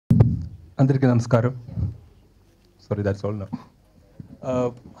Andariki namaskaram. Sorry, that's all now.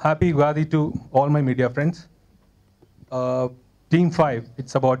 Happy Ugadi to all my media friends. Team 5,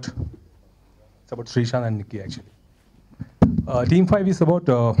 it's about Srishant and Nikki actually. Team 5 is about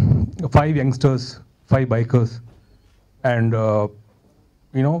 5 youngsters, 5 bikers, and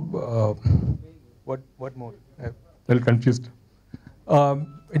what more? I'm a little confused.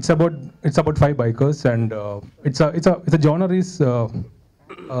 It's about 5 bikers, and it's a genre is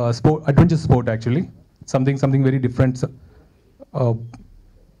sport, adventure sport actually, something very different.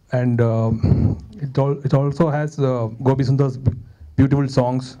 And it also has Gopi Sundar's beautiful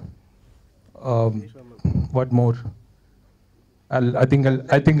songs. What more? I think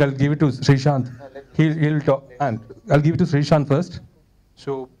I'll give it to Srishant. He'll talk, and I'll give it to Srishant first.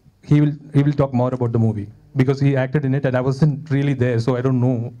 So he will talk more about the movie because he acted in it, and I wasn't really there, so I don't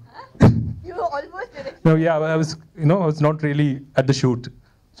know. You were almost there. No, yeah, I was not really at the shoot.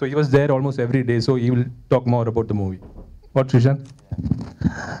 So he was there almost every day, so he will talk more about the movie. What, Srishant?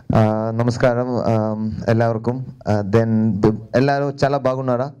 నమస్కారం ఎల్లరికం then ఎల్లరూ చాలా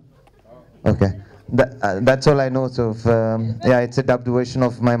బాగున్నారా okay that's all I know. So yeah, it's a dubbed version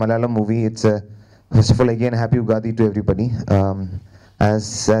of my Malayalam movie. It's first of all again happy Ugadi to everybody. As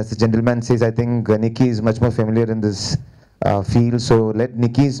the gentleman says, I think Nikki is much more familiar in this field, so let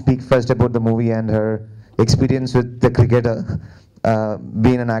Nikki speak first about the movie and her experience with the cricketer,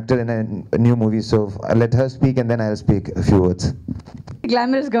 being an actor in a new movie. So let her speak and then I'll speak a few words.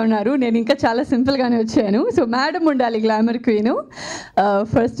 గ్లామరస్గా ఉన్నారు, నేను ఇంకా చాలా సింపుల్గానే వచ్చాను. So madam ఉండాలి glamour queen.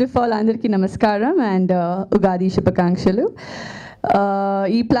 First of all అందరికీ నమస్కారం and Ugadi శుభాకాంక్షలు.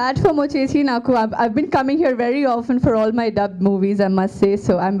 ఈ ప్లాట్ఫామ్ వచ్చేసి నాకు I've been coming here very often for all my dubbed movies, I must say.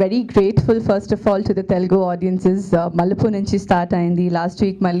 So I'm very grateful first of all to the Telugu audiences. మలుపు నుంచి start అయింది, last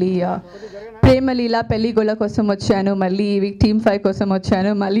week మళ్ళీ ప్రేమలీల పెళ్లిగొల కోసం వచ్చాను, మళ్ళీ ఈ వీక్ టీమ్ 5 కోసం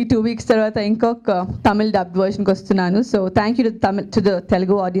వచ్చాను, మళ్ళీ 2 weeks తర్వాత ఇంకొక తమిళ్ డబ్డ్ వర్షన్కి వస్తున్నాను. So thank you to the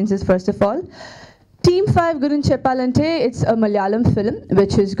Telugu audiences first of all. Team 5 గురించి చెప్పాలంటే it's a Malayalam film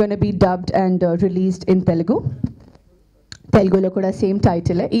which is gonna be dubbed and released in Telugu. తెలుగులో కూడా సేమ్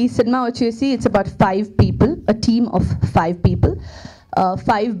టైటిల్. ఈ సినిమా వచ్చేసి it's about 5 people, a team of 5 people,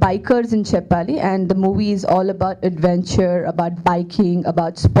 5 bikers in చెప్పాలి. And the movie is all about adventure, about biking,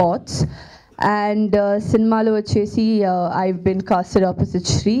 about sports. And సినిమాలో వచ్చేసి I've been casted opposite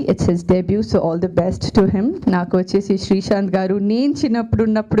Shri. It's his debut, so all the best to him. నాకు వచ్చేసి శ్రీశాంత్ గారు నేను చిన్నప్పుడు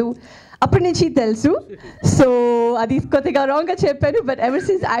ఉన్నప్పుడు అప్పటి నుంచి తెలుసు. సో అది కొద్దిగా రాంగ్గా చెప్పాను, but ever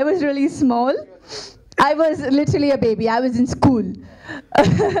since I was really small, I was literally a baby. I was in school.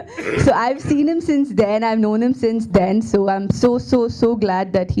 So I've seen him since then. I've known him since then. So I'm so glad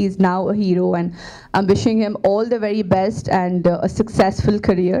that he's now a hero, and I'm wishing him all the very best and a successful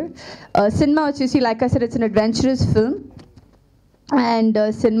career. Cinema vachesi, like I said, it's an adventurous film. And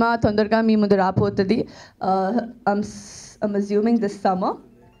cinema తొందరగా మీ ముందు రాబోతుంది. I'm assuming this summer.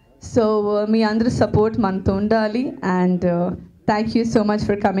 So మీ అందరి support మనతో ఉండాలి. And thank you so much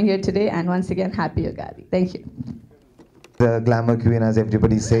for coming here today, and once again happy Ugadi. Thank you. The glamour queen, as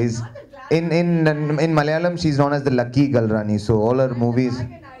everybody says. In Malayalam, she's known as the Lucky Galrani. So all her movies,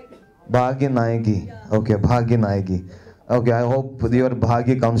 Bhagya Nayaki. Okay, Bhagya Nayaki. Okay, I hope your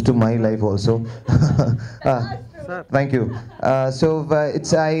Bhagya comes to my life also. Thank you. So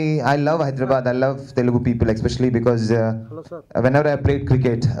I love Hyderabad. I love Telugu people, especially because whenever I played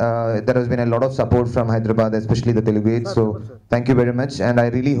cricket, there has been a lot of support from Hyderabad, especially the Telugu age. So thank you very much, and I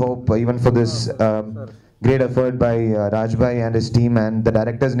really hope even for this great effort by Rajbhai and his team, and the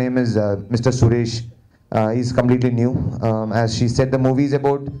director's name is Mr. Suresh. He's completely new. As she said, the movie is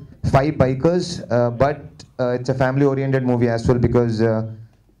about 5 bikers, but it's a family-oriented movie as well, because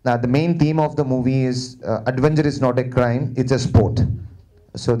the main theme of the movie is adventure is not a crime, it's a sport.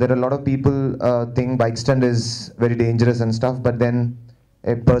 So there are a lot of people think bike stunt is very dangerous and stuff, but then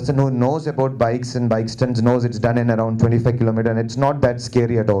a person who knows about bikes and bike stunts knows it's done in around 25 kilometers, and it's not that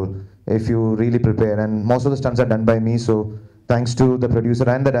scary at all if you really prepare. And most of the stunts are done by me, so thanks to the producer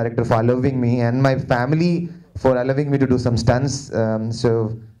and the director for allowing me, and my family for allowing me to do some stunts. So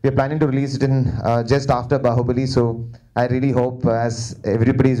we're planning to release it in just after Bahubali. So I really hope, as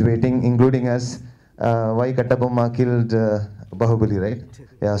everybody is waiting, including us, why Kattabomma killed Bahubali, right?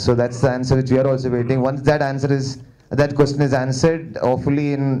 Yeah, so that's the answer which we are also waiting. Once that question is answered, hopefully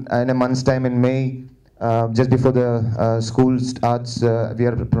in a month's time, in May, just before the school starts, we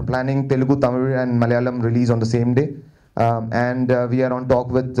are planning Telugu, Tamil and Malayalam release on the same day. And we are on talk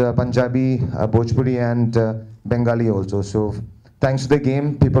with Punjabi, Bhojpuri and Bengali also. So thanks to the game,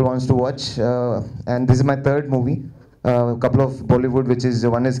 people wants to watch. And this is my 3rd movie. A couple of Bollywood, which is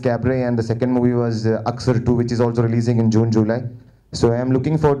one is Cabaret, and the second movie was Aksar 2, which is also releasing in June, July. So I'm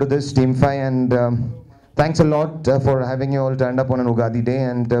looking forward to this Team 5, and thanks a lot for having you all turned up on an Ugadi day.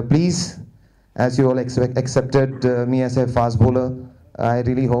 And please, as you all accepted me as a fast bowler, I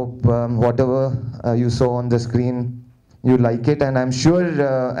really hope whatever you saw on the screen, you like it. And I'm sure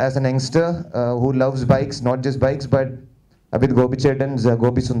as an youngster who loves bikes, not just bikes, but with Gopi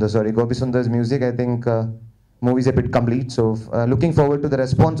Sundar's music, I think movie is a bit complete. So looking forward to the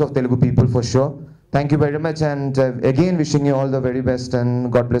response of Telugu people for sure. Thank you very much, and again wishing you all the very best,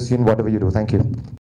 and God bless you in whatever you do. Thank you.